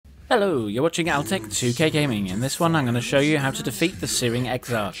Hello, you're watching Altek2k Gaming. In this one I'm going to show you how to defeat the Searing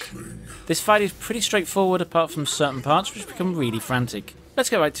Exarch. This fight is pretty straightforward apart from certain parts which become really frantic. Let's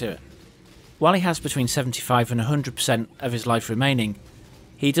get right to it. While he has between 75 and 100% of his life remaining,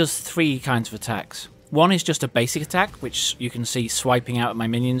 he does three kinds of attacks. One is just a basic attack, which you can see swiping out at my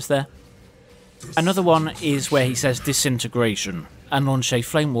minions there. Another one is where he says disintegration and launch a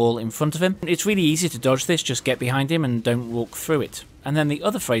flame wall in front of him. It's really easy to dodge this, just get behind him and don't walk through it. And then the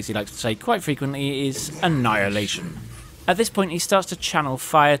other phrase he likes to say quite frequently is annihilation. At this point he starts to channel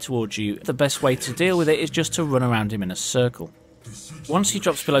fire towards you. The best way to deal with it is just to run around him in a circle. Once he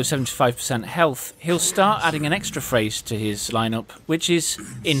drops below 75% health, he'll start adding an extra phrase to his lineup, which is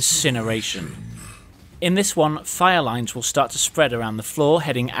incineration. In this one, fire lines will start to spread around the floor,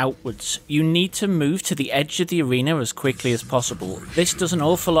 heading outwards. You need to move to the edge of the arena as quickly as possible. This does an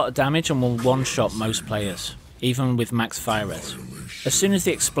awful lot of damage and will one-shot most players, even with max fire res. As soon as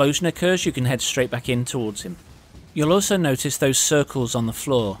the explosion occurs, you can head straight back in towards him. You'll also notice those circles on the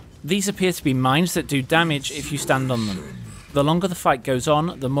floor. These appear to be mines that do damage if you stand on them. The longer the fight goes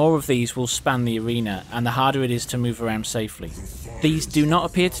on, the more of these will span the arena, and the harder it is to move around safely. These do not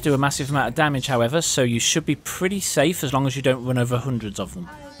appear to do a massive amount of damage, however, so you should be pretty safe as long as you don't run over hundreds of them.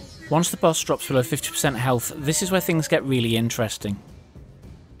 Once the boss drops below 50% health, this is where things get really interesting.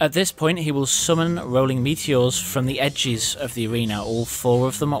 At this point, he will summon rolling meteors from the edges of the arena, all four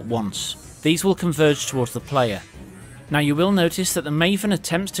of them at once. These will converge towards the player. Now you will notice that the Maven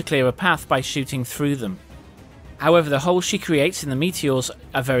attempts to clear a path by shooting through them. However, the holes she creates in the meteors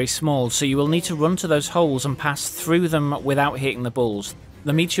are very small, so you will need to run to those holes and pass through them without hitting the balls.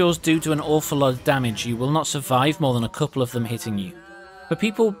 The meteors do an awful lot of damage. You will not survive more than a couple of them hitting you. For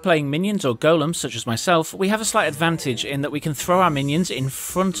people playing minions or golems, such as myself, we have a slight advantage in that we can throw our minions in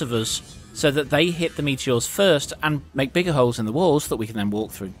front of us so that they hit the meteors first and make bigger holes in the walls that we can then walk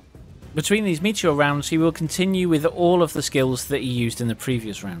through. Between these meteor rounds, he will continue with all of the skills that he used in the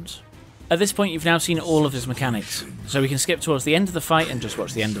previous rounds. At this point you've now seen all of his mechanics, so we can skip towards the end of the fight and just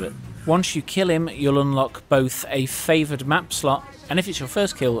watch the end of it. Once you kill him, you'll unlock both a favoured map slot, and if it's your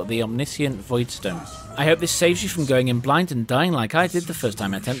first kill, the Omniscient Voidstone. I hope this saves you from going in blind and dying like I did the first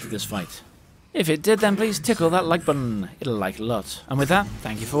time I attempted this fight. If it did, then please tickle that like button, it'll like a lot. And with that,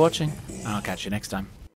 thank you for watching, I'll catch you next time.